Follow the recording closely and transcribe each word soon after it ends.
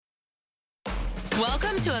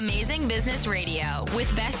Welcome to Amazing Business Radio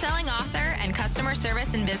with best-selling author and customer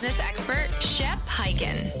service and business expert, Shep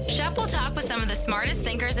Hyken. Shep will talk with some of the smartest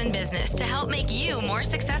thinkers in business to help make you more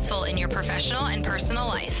successful in your professional and personal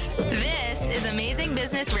life. This is Amazing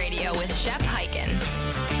Business Radio with Shep Hyken.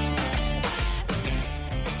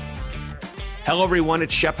 Hello, everyone.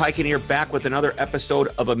 It's Shep Hyken here, back with another episode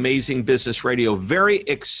of Amazing Business Radio. Very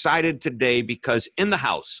excited today because in the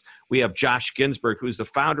house, we have Josh Ginsberg, who's the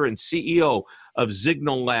founder and CEO of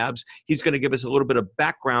Zignal Labs. He's going to give us a little bit of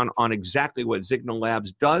background on exactly what Zignal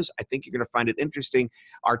Labs does. I think you're going to find it interesting.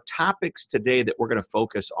 Our topics today that we're going to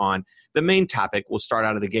focus on, the main topic, we'll start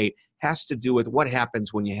out of the gate, has to do with what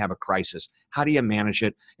happens when you have a crisis. How do you manage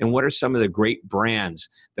it? And what are some of the great brands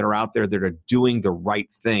that are out there that are doing the right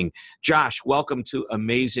thing? Josh, welcome to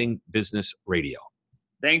Amazing Business Radio.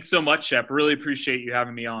 Thanks so much, Shep. Really appreciate you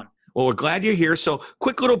having me on. Well, we're glad you're here. So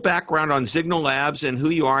quick little background on Zignal Labs and who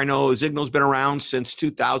you are. I know Zignal's been around since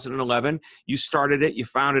 2011. You started it, you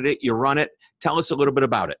founded it, you run it. Tell us a little bit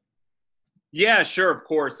about it. Yeah, sure, of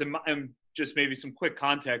course. And just maybe some quick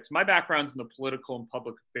context. My background's in the political and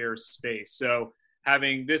public affairs space. So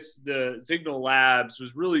having the Zignal Labs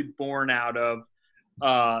was really born out of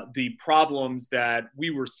the problems that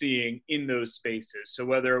we were seeing in those spaces. So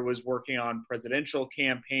whether it was working on presidential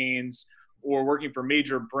campaigns or working for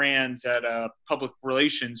major brands at a public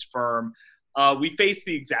relations firm, we faced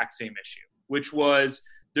the exact same issue, which was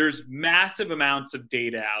there's massive amounts of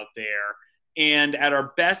data out there. And at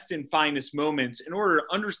our best and finest moments, in order to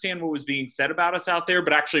understand what was being said about us out there,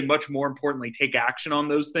 but actually much more importantly, take action on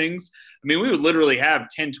those things. I mean, we would literally have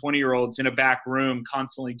 10, 20-year-olds in a back room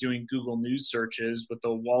constantly doing Google News searches with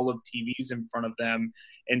a wall of TVs in front of them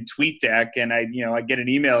and TweetDeck. And I get an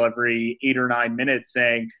email every 8 or 9 minutes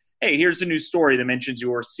saying, hey, here's a new story that mentions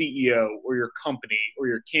your CEO or your company or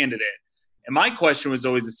your candidate. And my question was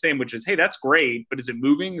always the same, which is, hey, that's great, but is it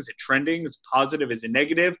moving? Is it trending? Is it positive? Is it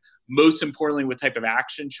negative? Most importantly, what type of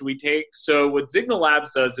action should we take? So what Zignal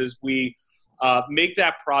Labs does is we make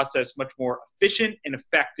that process much more efficient and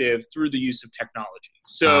effective through the use of technology.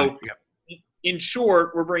 So in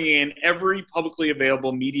short, we're bringing in every publicly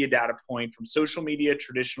available media data point from social media,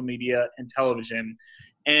 traditional media, and television,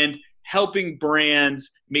 and helping brands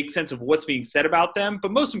make sense of what's being said about them, but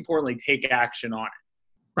most importantly, take action on it.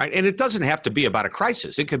 Right. And it doesn't have to be about a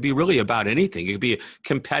crisis. It could be really about anything. It could be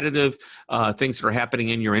competitive things that are happening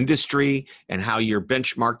in your industry and how you're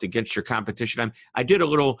benchmarked against your competition. I did a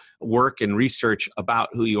little work and research about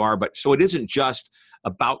who you are, but so it isn't just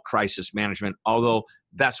about crisis management, although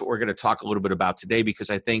that's what we're going to talk a little bit about today, because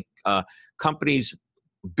I think companies,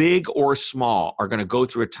 big or small, are going to go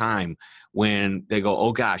through a time when they go,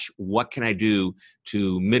 oh gosh, what can I do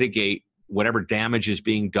to mitigate whatever damage is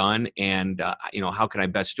being done, and how can I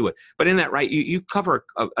best do it? But in that, right, you cover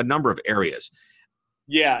a number of areas.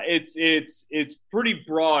 Yeah, it's pretty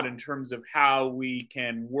broad in terms of how we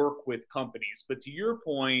can work with companies. But to your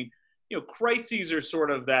point, crises are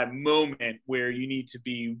sort of that moment where you need to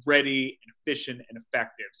be ready and efficient and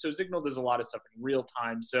effective. So Zignal does a lot of stuff in real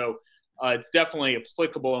time. So it's definitely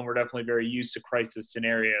applicable, and we're definitely very used to crisis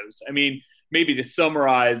scenarios. I mean, maybe to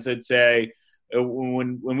summarize, I'd say,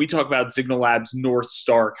 when we talk about Zignal Labs North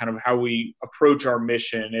Star, kind of how we approach our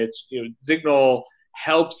mission, it's Zignal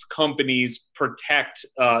helps companies protect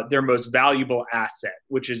their most valuable asset,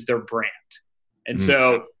 which is their brand. And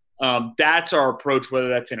so that's our approach, whether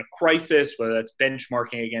that's in a crisis, whether that's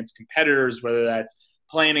benchmarking against competitors, whether that's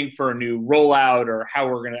planning for a new rollout or how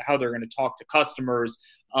they're gonna talk to customers.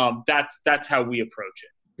 That's how we approach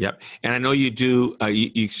it. Yep. And I know you do,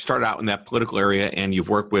 you start out in that political area, and you've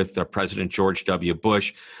worked with President George W.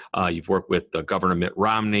 Bush. You've worked with Governor Mitt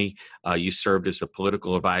Romney. You served as a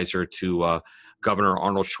political advisor to Governor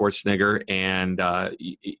Arnold Schwarzenegger, and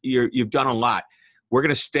you've done a lot. We're going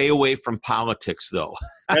to stay away from politics, though.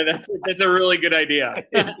 That's a really good idea.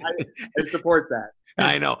 I support that.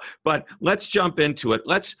 I know, but let's jump into it.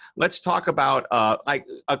 Let's talk about like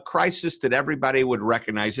a crisis that everybody would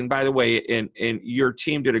recognize. And by the way, and your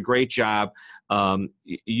team did a great job.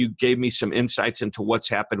 You gave me some insights into what's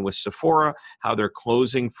happened with Sephora, how they're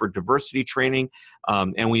closing for diversity training,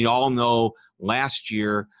 and we all know last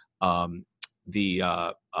year Starbucks,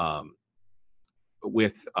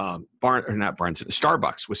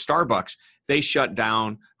 they shut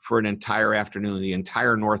down for an entire afternoon, the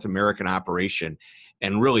entire North American operation.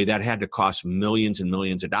 And really that had to cost millions and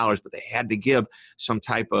millions of dollars, but they had to give some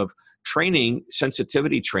type of training,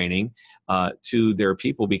 sensitivity training to their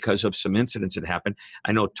people because of some incidents that happened.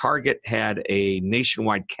 I know Target had a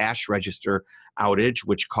nationwide cash register outage,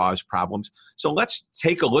 which caused problems. So let's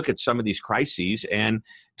take a look at some of these crises and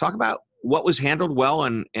talk about what was handled well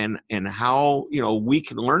and how, we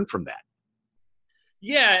can learn from that.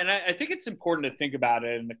 Yeah, and I think it's important to think about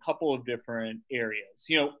it in a couple of different areas.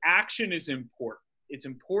 Action is important. It's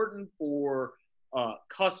important for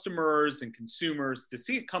customers and consumers to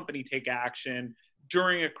see a company take action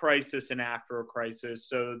during a crisis and after a crisis,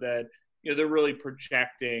 so that they're really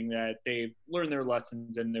projecting that they've learned their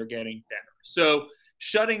lessons and they're getting better. So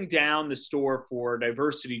shutting down the store for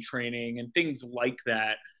diversity training and things like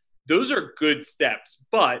that, those are good steps.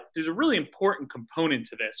 But there's a really important component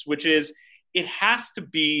to this, which is it has to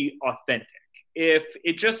be authentic. If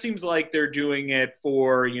it just seems like they're doing it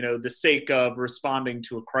for, the sake of responding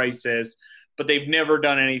to a crisis, but they've never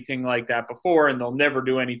done anything like that before and they'll never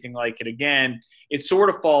do anything like it again, it sort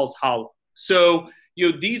of falls hollow. So,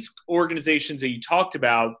 these organizations that you talked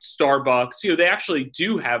about, Starbucks, they actually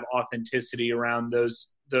do have authenticity around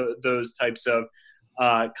those types of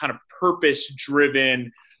kind of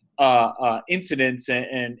purpose-driven incidents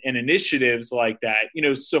and initiatives like that.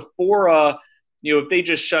 Sephora, if they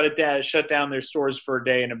just shut down their stores for a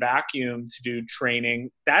day in a vacuum to do training,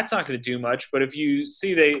 that's not going to do much. But if you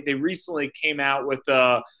see, they recently came out with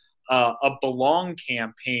a Belong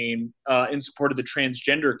campaign in support of the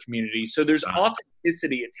transgender community. So there's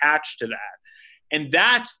authenticity attached to that. And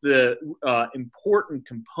that's the important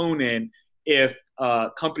component if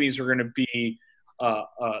companies are going to be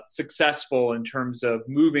successful in terms of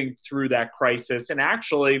moving through that crisis and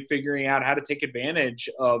actually figuring out how to take advantage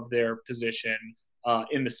of their position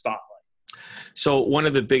in the spotlight. So one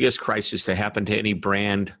of the biggest crises to happen to any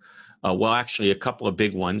brand, actually a couple of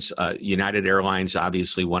big ones, United Airlines,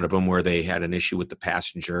 obviously one of them, where they had an issue with the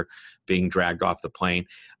passenger being dragged off the plane.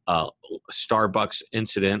 Starbucks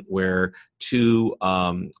incident where two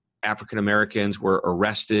African Americans were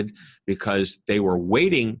arrested because they were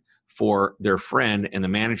waiting for their friend, and the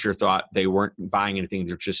manager thought they weren't buying anything.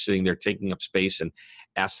 They're just sitting there taking up space and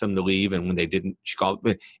asked them to leave. And when they didn't, she called.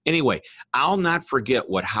 But anyway, I'll not forget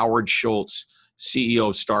what Howard Schultz, CEO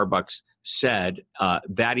of Starbucks, said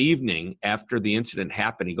that evening after the incident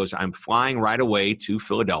happened. He goes, "I'm flying right away to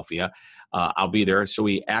Philadelphia. I'll be there." So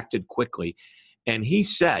he acted quickly. And he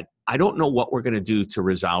said, "I don't know what we're going to do to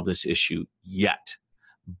resolve this issue yet,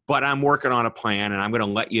 but I'm working on a plan and I'm going to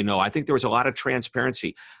let you know." I think there was a lot of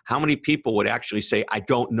transparency. How many people would actually say, "I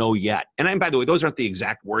don't know yet"? And by the way, those aren't the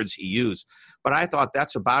exact words he used, but I thought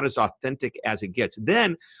that's about as authentic as it gets.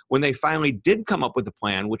 Then when they finally did come up with the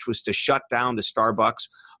plan, which was to shut down the Starbucks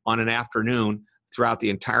on an afternoon throughout the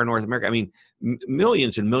entire North America, I mean,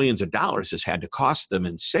 millions and millions of dollars this had to cost them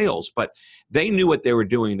in sales, but they knew what they were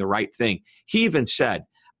doing, the right thing. He even said,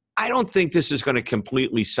 "I don't think this is going to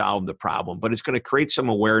completely solve the problem, but it's going to create some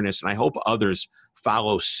awareness, and I hope others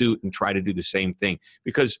follow suit and try to do the same thing."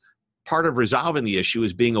 Because part of resolving the issue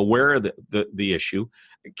is being aware of the issue.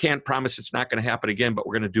 Can't promise it's not going to happen again, but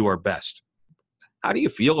we're going to do our best. How do you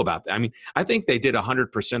feel about that? I mean, I think they did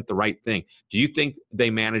 100% the right thing. Do you think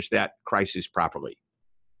they managed that crisis properly?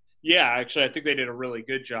 Yeah, actually, I think they did a really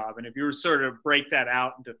good job. And if you were sort of break that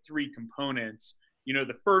out into three components,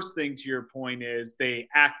 the first thing, to your point, is they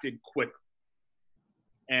acted quickly.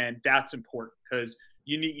 And that's important because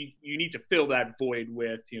you need to fill that void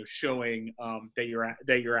with, showing that you're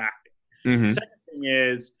acting. Mm-hmm. The second thing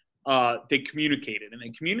is they communicated, and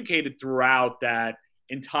they communicated throughout that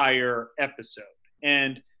entire episode.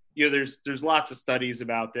 And there's lots of studies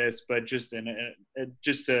about this, but just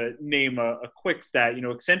to name a quick stat,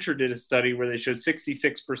 Accenture did a study where they showed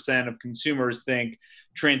 66% of consumers think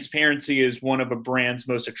transparency is one of a brand's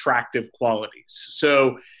most attractive qualities.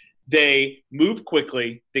 So they moved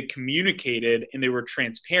quickly, they communicated, and they were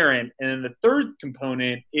transparent. And then the third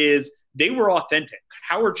component is they were authentic.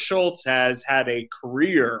 Howard Schultz has had a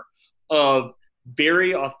career of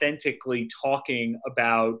very authentically talking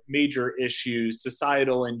about major issues,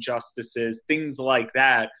 societal injustices, things like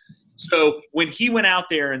that. So when he went out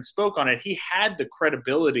there and spoke on it, he had the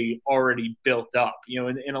credibility already built up,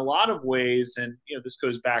 in a lot of ways. And, this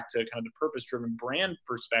goes back to kind of the purpose-driven brand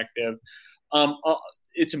perspective.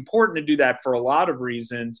 It's important to do that for a lot of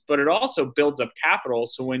reasons, but it also builds up capital.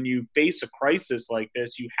 So when you face a crisis like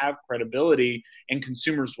this, you have credibility and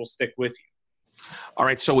consumers will stick with you. All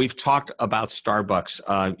right, so we've talked about Starbucks.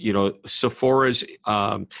 Sephora's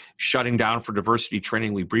shutting down for diversity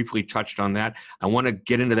training. We briefly touched on that. I want to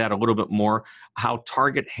get into that a little bit more, how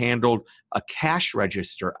Target handled a cash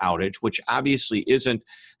register outage, which obviously isn't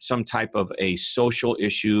some type of a social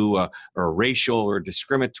issue or racial or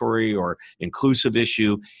discriminatory or inclusive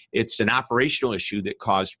issue. It's an operational issue that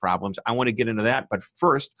caused problems. I want to get into that. But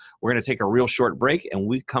first, we're going to take a real short break, and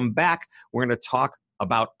we come back, we're going to talk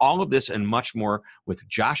about all of this and much more with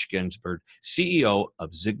Josh Ginsberg, CEO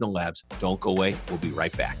of Zignal Labs. Don't go away. We'll be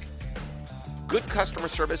right back. Good customer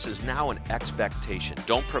service is now an expectation.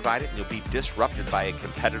 Don't provide it and you'll be disrupted by a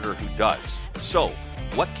competitor who does. So,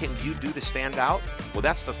 what can you do to stand out? Well,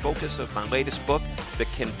 that's the focus of my latest book, The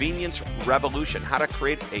Convenience Revolution, How to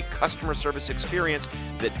Create a Customer Service Experience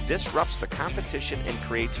that Disrupts the Competition and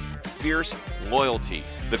Creates Fierce Loyalty.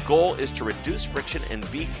 The goal is to reduce friction and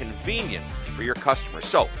be convenient for your customers.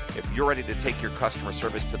 So, if you're ready to take your customer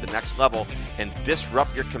service to the next level and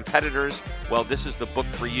disrupt your competitors, well, this is the book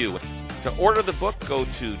for you. To order the book, go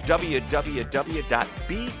to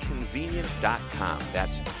www.beconvenient.com.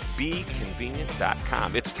 That's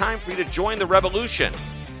beconvenient.com. It's time for you to join the revolution,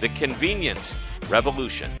 the convenience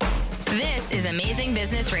revolution. This is Amazing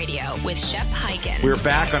Business Radio with Shep Hyken. We're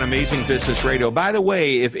back on Amazing Business Radio. By the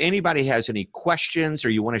way, if anybody has any questions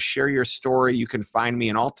or you want to share your story, you can find me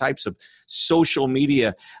in all types of social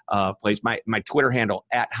media places. My Twitter handle,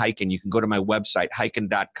 @Hyken. You can go to my website,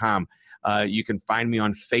 hyken.com. You can find me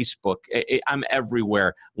on Facebook. I'm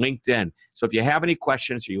everywhere. LinkedIn. So if you have any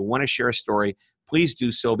questions or you want to share a story, please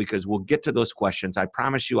do so because we'll get to those questions. I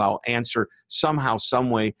promise you I'll answer somehow, some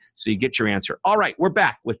way, so you get your answer. All right, we're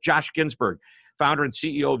back with Josh Ginsberg, founder and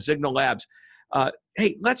CEO of Zignal Labs.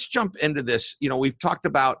 Hey, let's jump into this. You know, we've talked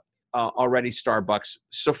about already Starbucks.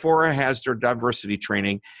 Sephora has their diversity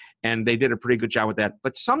training, and they did a pretty good job with that.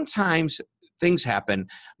 But sometimes things happen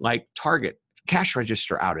like Target, cash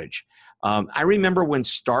register outage. I remember when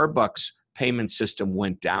Starbucks payment system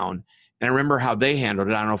went down, and I remember how they handled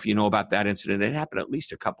it. I don't know if you know about that incident. It happened at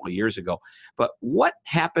least a couple of years ago. But what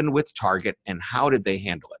happened with Target, and how did they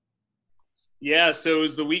handle it? Yeah, so it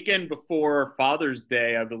was the weekend before Father's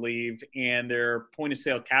Day, I believe, and their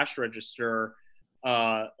point-of-sale cash register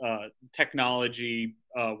technology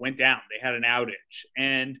went down. They had an outage.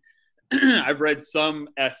 And I've read some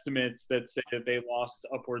estimates that say that they lost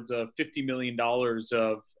upwards of $50 million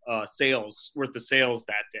of sales worth of sales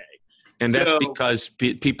that day. And that's because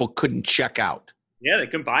people couldn't check out. Yeah, they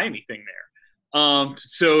couldn't buy anything there.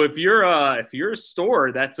 So if you're a store,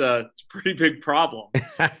 it's a pretty big problem.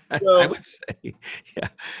 So, I would say, yeah.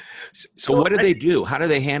 So what do they do? How do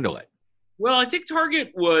they handle it? Well, I think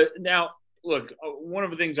Target would now. Look, one of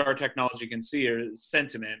the things our technology can see is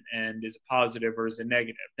sentiment, and is it positive or is it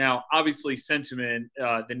negative? Now, obviously, sentiment,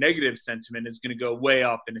 the negative sentiment is going to go way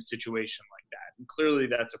up in a situation like that. And clearly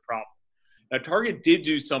that's a problem. Now, Target did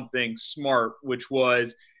do something smart, which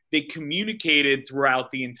was they communicated throughout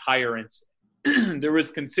the entire incident. There was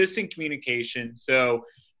consistent communication, so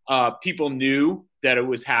people knew that it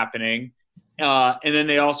was happening. And then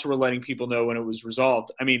they also were letting people know when it was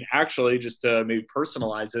resolved. I mean, actually, just to maybe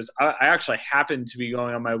personalize this, I actually happened to be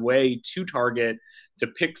going on my way to Target to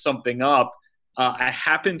pick something up. I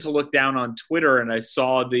happened to look down on Twitter and I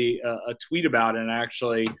saw a tweet about it, and I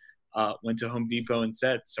actually went to Home Depot and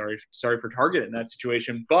said, sorry for Target in that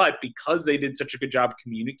situation. But because they did such a good job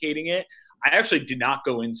communicating it, I actually did not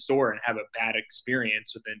go in store and have a bad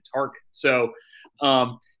experience within Target. So,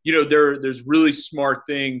 there's really smart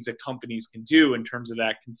things that companies can do in terms of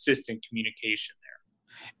that consistent communication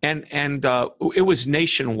there. And it was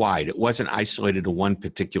nationwide. It wasn't isolated to one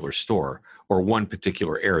particular store or one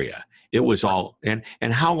particular area. It was all. And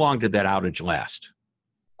how long did that outage last?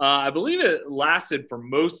 I believe it lasted for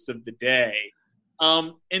most of the day.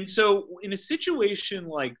 And so in a situation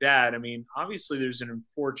like that, I mean, obviously there's an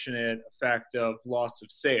unfortunate effect of loss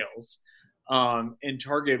of sales. And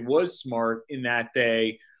Target was smart in that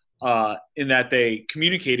they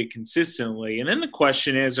communicated consistently. And then the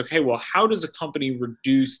question is, okay, well, how does a company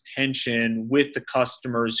reduce tension with the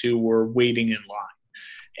customers who were waiting in line?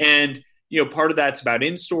 And part of that's about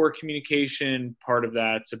in-store communication. Part of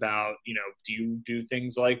that's about, do you do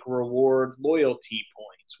things like reward loyalty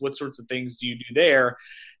points? What sorts of things do you do there?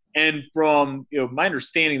 And from, my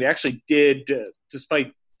understanding, they actually did,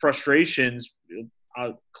 despite frustrations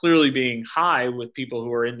clearly being high with people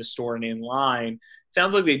who are in the store and in line, it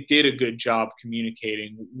sounds like they did a good job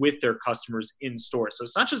communicating with their customers in store. So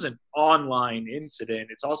it's not just an online incident,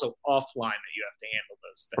 it's also offline that you have to handle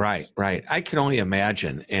those things. Right. I can only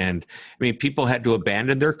imagine. And I mean, people had to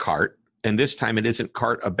abandon their cart. And this time it isn't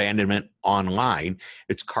cart abandonment online,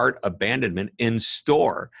 it's cart abandonment in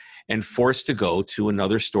store, and forced to go to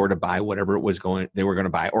another store to buy whatever they were going to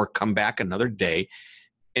buy, or come back another day,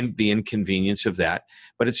 and the inconvenience of that.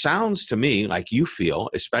 But it sounds to me like you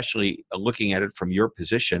feel, especially looking at it from your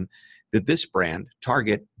position, that this brand,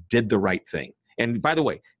 Target, did the right thing. And by the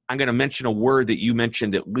way, I'm going to mention a word that you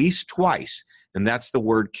mentioned at least twice, and that's the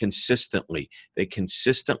word consistently. They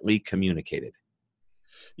consistently communicated.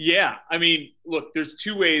 Yeah, I mean, look, there's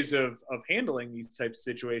two ways of handling these types of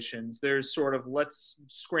situations. There's sort of let's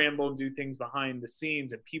scramble and do things behind the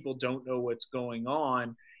scenes and people don't know what's going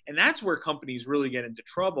on. And that's where companies really get into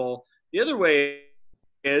trouble. The other way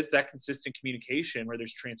is that consistent communication where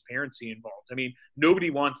there's transparency involved. I mean, nobody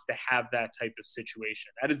wants to have that type of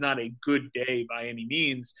situation. That is not a good day by any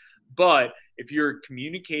means. But if you're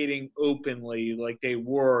communicating openly like they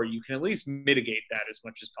were, you can at least mitigate that as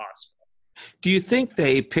much as possible. Do you think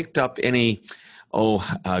they picked up any,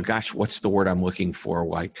 what's the word I'm looking for?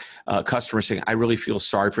 Like customers saying, I really feel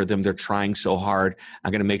sorry for them. They're trying so hard.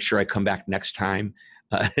 I'm going to make sure I come back next time.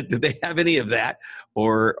 Did they have any of that?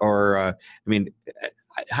 I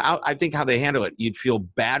think how they handle it, you'd feel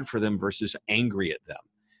bad for them versus angry at them.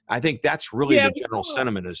 I think that's really the general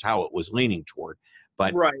sentiment is how it was leaning toward.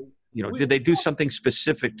 But, right. Did they do something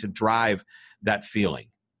specific to drive that feeling?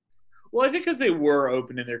 Well, I think because they were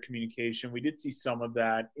open in their communication, we did see some of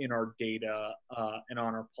that in our data and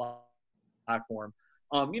on our platform.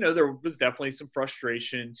 There was definitely some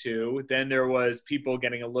frustration too. Then there was people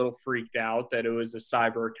getting a little freaked out that it was a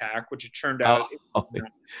cyber attack, which it turned out.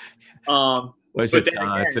 Was it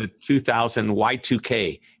the 2000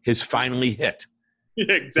 Y2K has finally hit?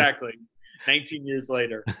 Exactly. 19 years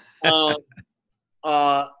later.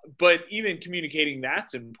 But even communicating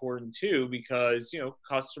that's important too, because,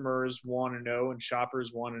 customers want to know and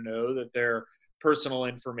shoppers want to know that their personal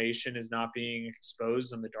information is not being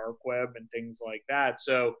exposed on the dark web and things like that.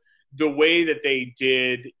 So the way that they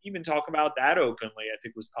did even talk about that openly, I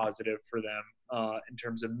think was positive for them in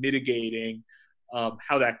terms of mitigating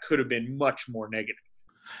how that could have been much more negative.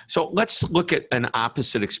 So let's look at an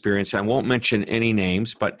opposite experience. I won't mention any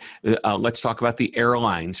names, but let's talk about the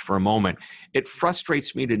airlines for a moment. It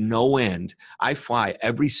frustrates me to no end. I fly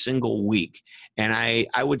every single week, and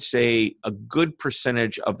I would say a good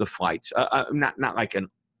percentage of the flights, not like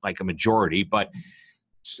a majority, but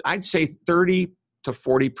I'd say 30 to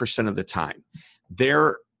 40% of the time,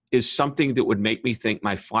 there is something that would make me think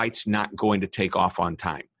my flight's not going to take off on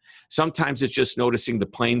time. Sometimes it's just noticing the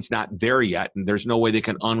plane's not there yet and there's no way they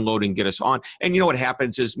can unload and get us on. And what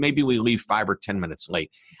happens is maybe we leave 5 or 10 minutes late.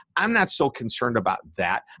 I'm not so concerned about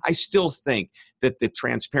that. I still think that the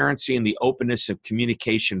transparency and the openness of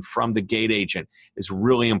communication from the gate agent is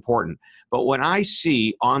really important. But when I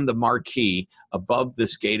see on the marquee above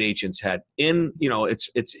this gate agent's head,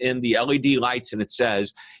 it's in the LED lights and it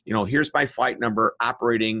says, here's my flight number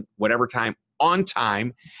operating whatever time, on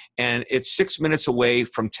time, and it's 6 minutes away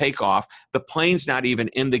from takeoff. The plane's not even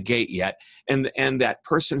in the gate yet. And that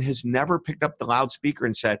person has never picked up the loudspeaker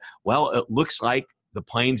and said, well, it looks like the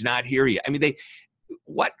plane's not here yet. I mean,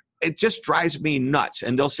 it just drives me nuts.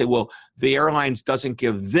 And they'll say, well, the airlines doesn't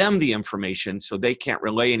give them the information, so they can't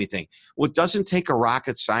relay anything. Well, it doesn't take a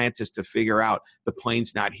rocket scientist to figure out the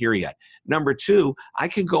plane's not here yet. Number two, I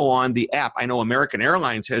can go on the app. I know American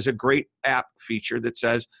Airlines has a great app feature that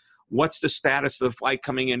says, what's the status of the flight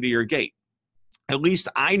coming into your gate? At least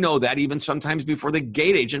I know that even sometimes before the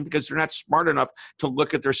gate agent, because they're not smart enough to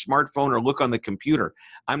look at their smartphone or look on the computer.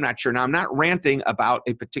 I'm not sure. Now, I'm not ranting about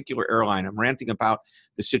a particular airline. I'm ranting about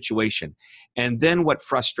the situation. And then what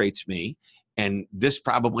frustrates me, and this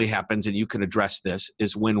probably happens, and you can address this,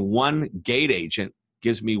 is when one gate agent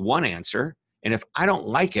gives me one answer, and if I don't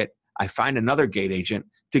like it, I find another gate agent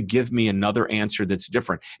to give me another answer that's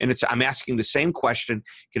different. And I'm asking the same question,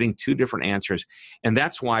 getting two different answers. And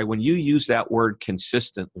that's why when you use that word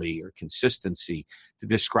consistently or consistency to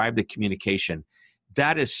describe the communication,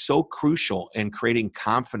 that is so crucial in creating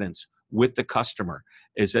confidence with the customer,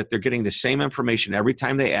 is that they're getting the same information every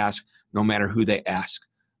time they ask, no matter who they ask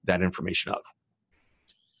that information of.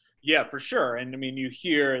 Yeah, for sure. And I mean, you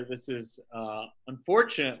hear this is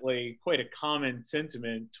unfortunately quite a common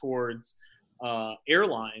sentiment towards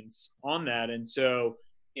airlines on that. And so,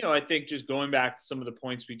 I think just going back to some of the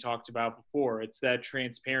points we talked about before, it's that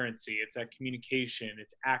transparency, it's that communication,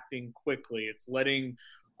 it's acting quickly, it's letting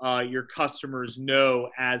your customers know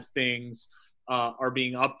as things are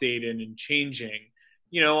being updated and changing.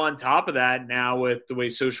 On top of that, now with the way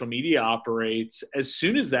social media operates, as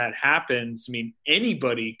soon as that happens, I mean,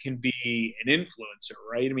 anybody can be an influencer,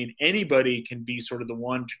 right? I mean, anybody can be sort of the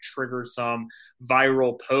one to trigger some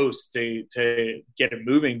viral post to get it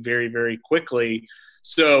moving very, very quickly.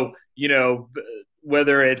 So,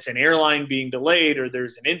 whether it's an airline being delayed or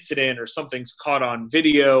there's an incident or something's caught on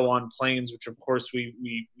video on planes, which of course we've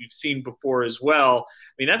seen before as well.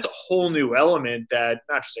 I mean, that's a whole new element that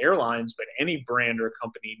not just airlines, but any brand or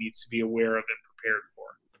company needs to be aware of and prepared for.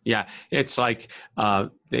 Yeah, it's like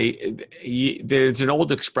there's an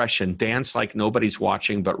old expression, dance like nobody's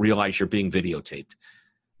watching, but realize you're being videotaped.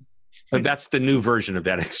 But that's the new version of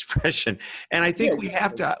that expression. And I think we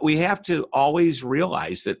have to always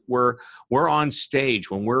realize that we're on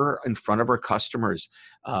stage when we're in front of our customers.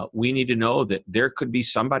 We need to know that there could be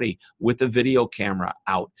somebody with a video camera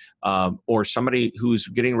out, or somebody who's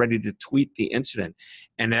getting ready to tweet the incident,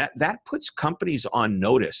 and that puts companies on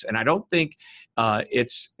notice. And I don't think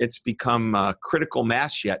it's become critical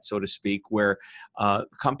mass yet, so to speak, where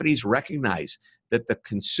companies recognize that the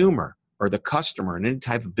consumer or the customer in any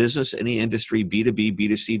type of business, any industry, B2B,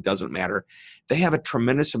 B2C, doesn't matter. They have a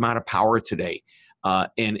tremendous amount of power today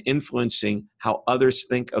in influencing how others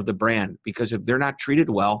think of the brand, because if they're not treated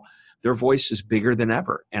well, their voice is bigger than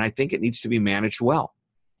ever. And I think it needs to be managed well.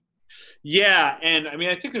 Yeah. And I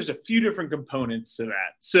mean, I think there's a few different components to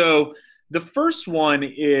that. So the first one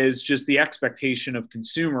is just the expectation of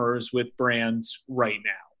consumers with brands right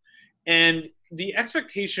now. And the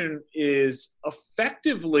expectation is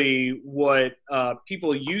effectively what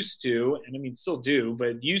people used to, and I mean still do,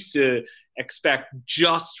 but used to expect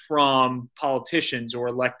just from politicians or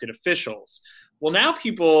elected officials. Well, now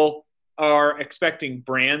people are expecting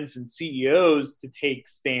brands and CEOs to take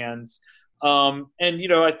stands. And, you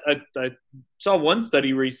know, I saw one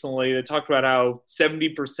study recently that talked about how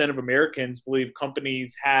 70% of Americans believe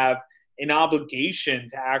companies have an obligation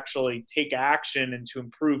to actually take action and to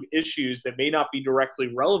improve issues that may not be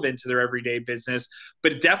directly relevant to their everyday business,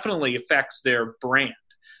 but it definitely affects their brand.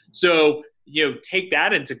 So, you know, take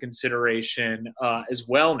that into consideration as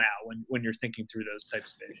well now when you're thinking through those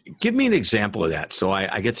types of issues. Give me an example of that so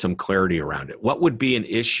I get some clarity around it. What would be an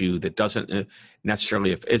issue that doesn't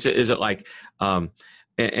necessarily – is it like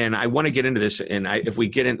and I want to get into this, and if we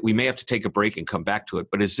get in, we may have to take a break and come back to it,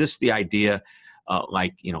 but is this the idea –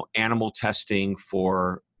 like, you know, animal testing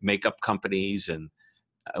for makeup companies and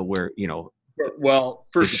where, you know. Well,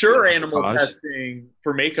 for sure, animal testing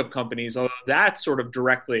for makeup companies, although that's sort of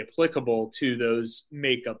directly applicable to those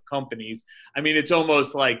makeup companies. I mean, it's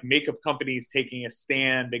almost like makeup companies taking a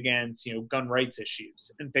stand against, you know, gun rights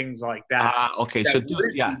issues and things like that. Okay. So,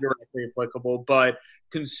 yeah. Directly applicable, but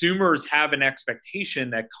consumers have an expectation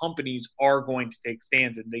that companies are going to take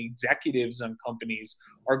stands, and the executives on companies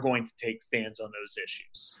are going to take stands on those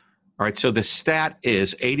issues. All right. So the stat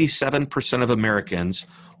is 87% of Americans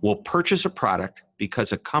will purchase a product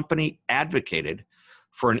because a company advocated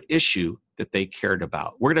for an issue that they cared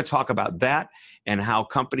about. We're going to talk about that and how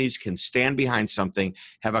companies can stand behind something,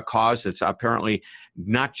 have a cause that's apparently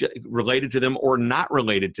not related to them or not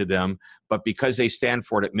related to them, but because they stand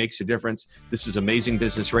for it, it makes a difference. This is Amazing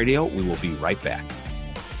Business Radio. We will be right back.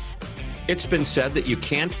 It's been said that you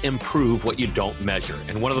can't improve what you don't measure.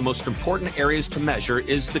 And one of the most important areas to measure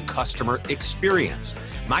is the customer experience.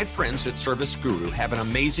 My friends at Service Guru have an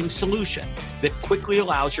amazing solution that quickly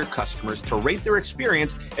allows your customers to rate their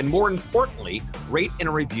experience and, more importantly, rate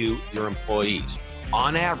and review your employees.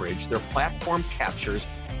 On average, their platform captures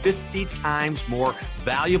 50 times more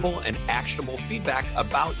valuable and actionable feedback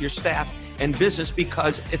about your staff and business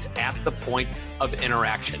because it's at the point of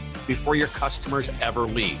interaction before your customers ever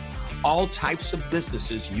leave. All types of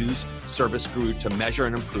businesses use Service Guru to measure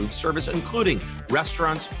and improve service, including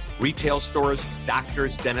restaurants, retail stores,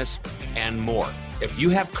 doctors, dentists, and more. If you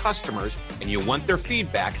have customers and you want their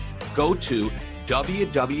feedback, go to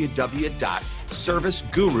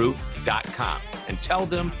www.serviceguru.com and tell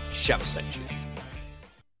them Shep sent you.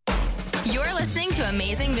 You're listening to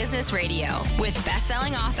Amazing Business Radio with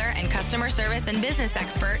best-selling author and customer service and business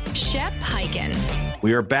expert, Shep Hyken.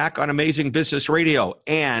 We are back on Amazing Business Radio,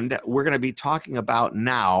 and we're going to be talking about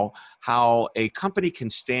now how a company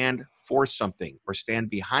can stand for something or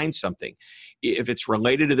stand behind something if it's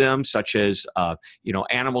related to them, such as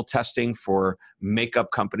animal testing for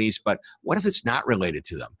makeup companies. But what if it's not related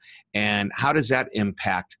to them, and how does that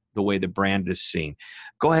impact the way the brand is seen?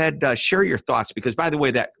 Go ahead, share your thoughts, because, by the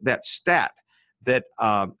way, that stat that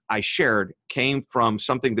I shared came from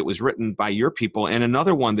something that was written by your people. And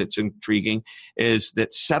another one that's intriguing is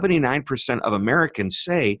that 79% of Americans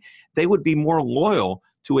say they would be more loyal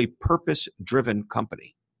to a purpose-driven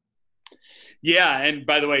company. Yeah, and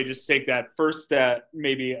by the way, just take that first step,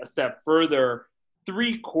 maybe a step further.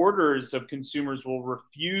 3/4 of consumers will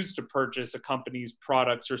refuse to purchase a company's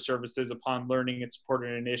products or services upon learning it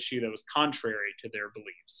supported an issue that was contrary to their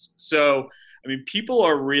beliefs. So, I mean, people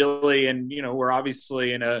are really, and, you know, we're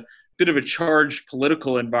obviously in a bit of a charged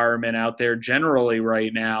political environment out there generally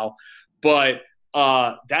right now, but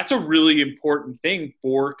that's a really important thing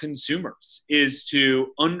for consumers, is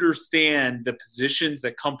to understand the positions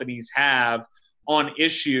that companies have on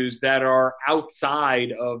issues that are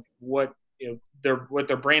outside of what what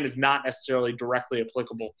their brand is not necessarily directly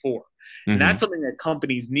applicable for. Mm-hmm. And that's something that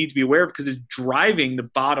companies need to be aware of because it's driving the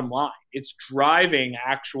bottom line. It's driving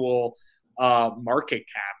actual market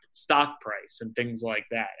cap, stock price, and things like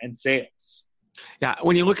that, and sales. Yeah,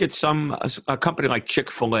 when you look at a company like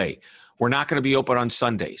Chick-fil-A, we're not going to be open on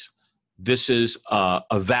Sundays. This is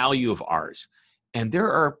a value of ours. And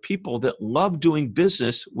there are people that love doing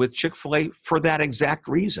business with Chick-fil-A for that exact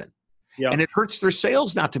reason. Yep. And it hurts their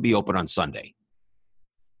sales not to be open on Sunday.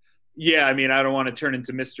 Yeah, I mean, I don't want to turn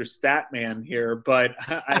into Mr. Statman here, but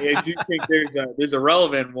I do think there's a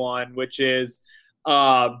relevant one, which is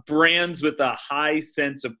brands with a high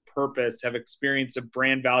sense of purpose have experienced a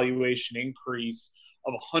brand valuation increase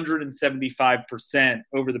of 175%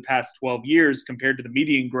 over the past 12 years compared to the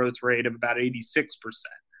median growth rate of about 86%.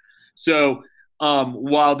 So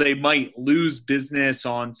while they might lose business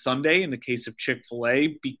on Sunday in the case of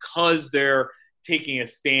Chick-fil-A, because they're taking a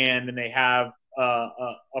stand and they have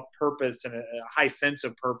a purpose and a high sense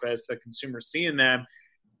of purpose that consumers see in them,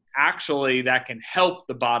 actually that can help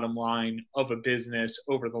the bottom line of a business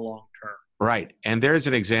over the long term. Right. And there's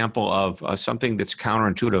an example of something that's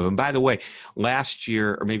counterintuitive. And by the way, last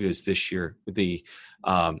year, or maybe it was this year, the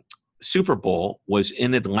Super Bowl was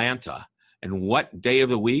in Atlanta. And what day of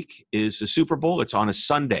the week is the Super Bowl? It's on a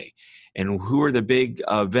Sunday. And who are the big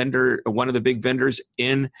one of the big vendors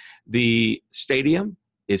in the stadium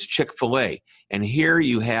is Chick-fil-A. And here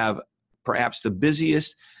you have perhaps the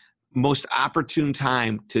busiest, most opportune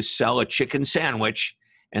time to sell a chicken sandwich,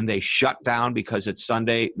 and they shut down because it's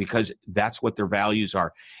Sunday, because that's what their values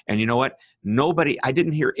are. And you know what? I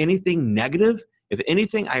didn't hear anything negative. If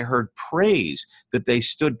anything, I heard praise that they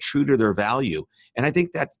stood true to their value. And I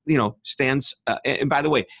think that, stands, and by the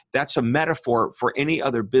way, that's a metaphor for any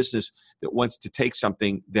other business that wants to take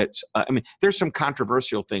something that's, there's some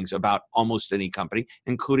controversial things about almost any company,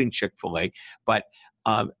 including Chick-fil-A, but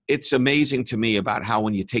it's amazing to me about how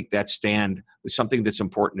when you take that stand with something that's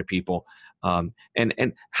important to people,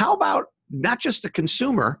 and how about not just the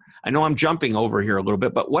consumer? I know I'm jumping over here a little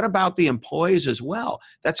bit, but what about the employees as well?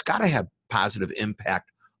 That's got to have positive impact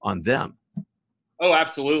on them. Oh,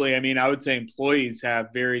 absolutely. I mean, I would say employees have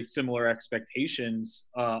very similar expectations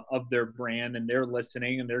of their brand, and they're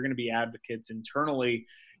listening, and they're going to be advocates internally.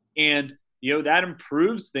 And that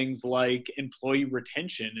improves things like employee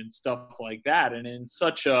retention and stuff like that. And in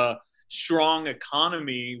such a strong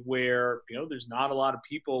economy where, there's not a lot of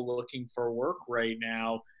people looking for work right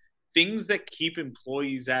now, things that keep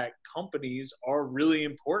employees at companies are really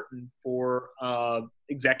important for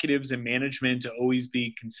executives and management to always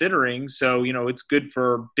be considering. So, it's good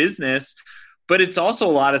for business, but it's also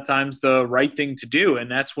a lot of times the right thing to do. And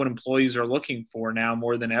that's what employees are looking for now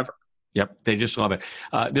more than ever. Yep, they just love it.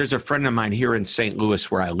 There's a friend of mine here in St.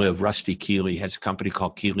 Louis where I live, Rusty Keeley, has a company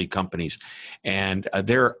called Keeley Companies, and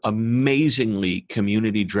they're amazingly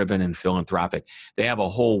community-driven and philanthropic. They have a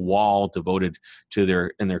whole wall devoted to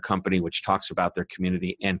their company, which talks about their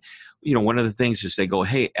community. And one of the things is they go,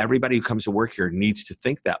 hey, everybody who comes to work here needs to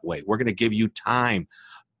think that way. We're going to give you time,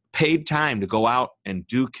 paid time, to go out and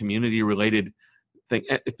do community-related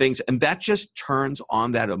things, and that just turns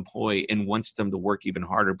on that employee and wants them to work even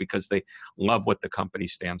harder because they love what the company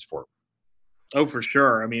stands for. Oh, for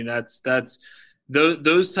sure. I mean, that's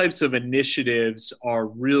those types of initiatives are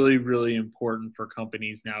really, really important for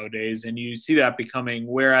companies nowadays, and you see that becoming,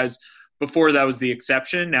 whereas before that was the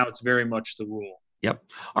exception, now it's very much the rule. Yep.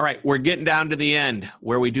 All right, we're getting down to the end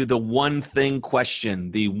where we do the one thing question,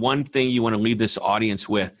 the one thing you want to leave this audience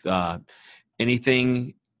with.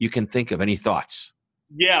 Anything you can think of, any thoughts?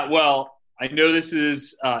 Yeah, well, I know this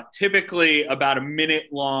is typically about a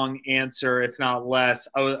minute-long answer, if not less.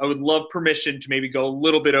 I would love permission to maybe go a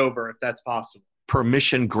little bit over, if that's possible.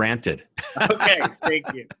 Permission granted. Okay,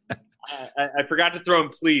 thank you. I forgot to throw in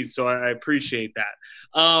please, so I appreciate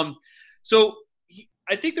that. So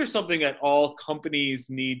I think there's something that all companies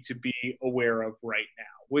need to be aware of right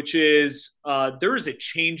now, which is there is a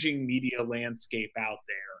changing media landscape out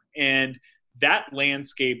there, and that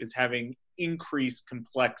landscape is having increased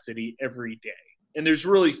complexity every day. And there's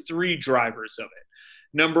really three drivers of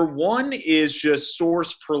it. Number one is just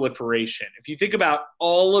source proliferation. If you think about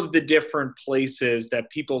all of the different places that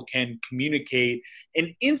people can communicate and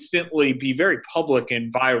instantly be very public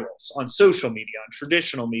and viral on social media, on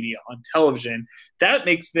traditional media, on television, that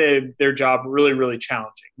makes their job really, really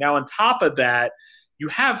challenging. Now, on top of that, you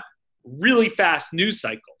have really fast news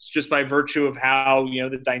cycles just by virtue of how,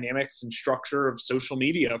 the dynamics and structure of social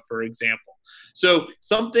media, for example. So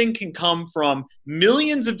something can come from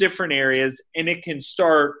millions of different areas and it can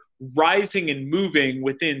start rising and moving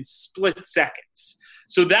within split seconds.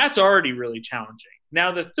 So that's already really challenging. Now,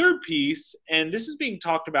 the third piece, and this is being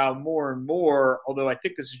talked about more and more, although I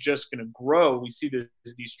think this is just going to grow. We see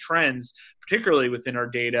these trends, particularly within our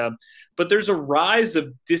data, but there's a rise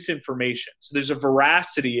of disinformation. So there's a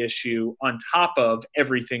veracity issue on top of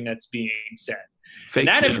everything that's being said. Fake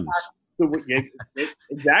news.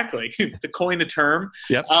 Exactly, to coin a term.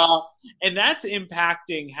 Yep. And that's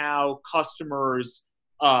impacting how customers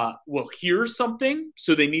will hear something,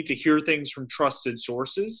 so they need to hear things from trusted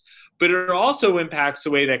sources, but it also impacts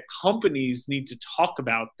the way that companies need to talk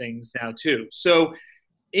about things now too. So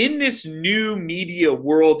in this new media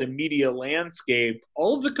world and media landscape,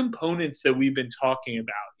 all of the components that we've been talking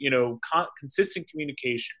about, consistent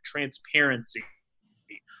communication, transparency,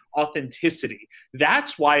 authenticity,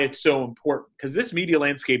 that's why it's so important, because this media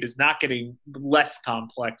landscape is not getting less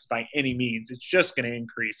complex by any means. It's just going to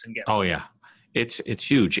increase and get Oh, yeah. It's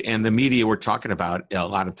huge. And the media we're talking about a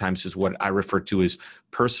lot of times is what I refer to as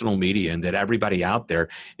personal media, and that everybody out there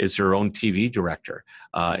is their own TV director,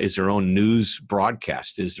 is their own news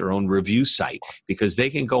broadcast, is their own review site, because they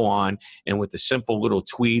can go on and with a simple little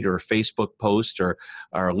tweet or Facebook post or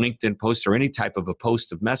LinkedIn post or any type of a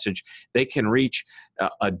post of message, they can reach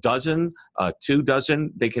a dozen, 2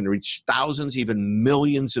 dozen, they can reach thousands, even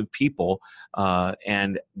millions of people.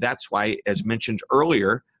 And that's why, as mentioned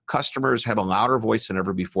earlier, customers have a louder voice than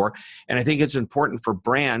ever before. And I think it's important for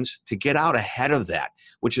brands to get out ahead of that,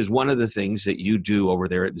 which is one of the things that you do over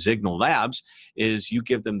there at Zignal Labs, is you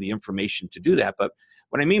give them the information to do that. But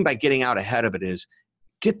what I mean by getting out ahead of it is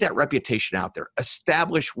get that reputation out there,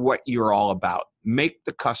 establish what you're all about, make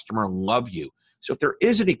the customer love you. So if there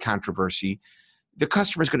is any controversy, the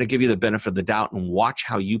customer is going to give you the benefit of the doubt and watch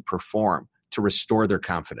how you perform to restore their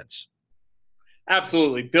confidence.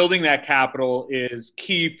 Absolutely. Building that capital is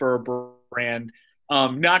key for a brand,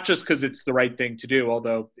 not just because it's the right thing to do,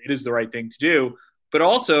 although it is the right thing to do, but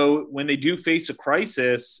also when they do face a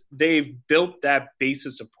crisis, they've built that base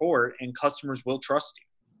of support and customers will trust you.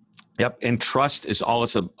 Yep, and trust is all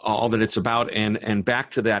that it's about. And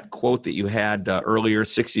back to that quote that you had earlier,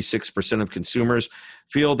 66% of consumers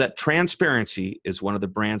feel that transparency is one of the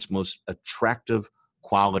brand's most attractive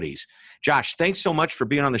qualities. Josh, thanks so much for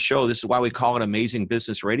being on the show. This is why we call it Amazing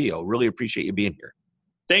Business Radio. Really appreciate you being here.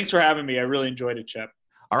 Thanks for having me. I really enjoyed it, Shep.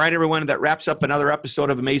 All right, everyone, that wraps up another episode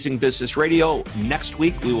of Amazing Business Radio. Next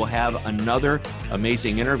week, we will have another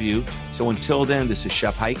amazing interview. So until then, this is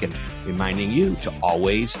Shep Hyken reminding you to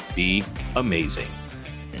always be amazing.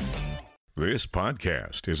 This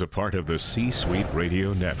podcast is a part of the C-Suite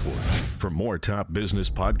Radio Network. For more top business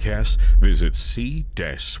podcasts, visit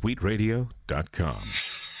c-suiteradio.com.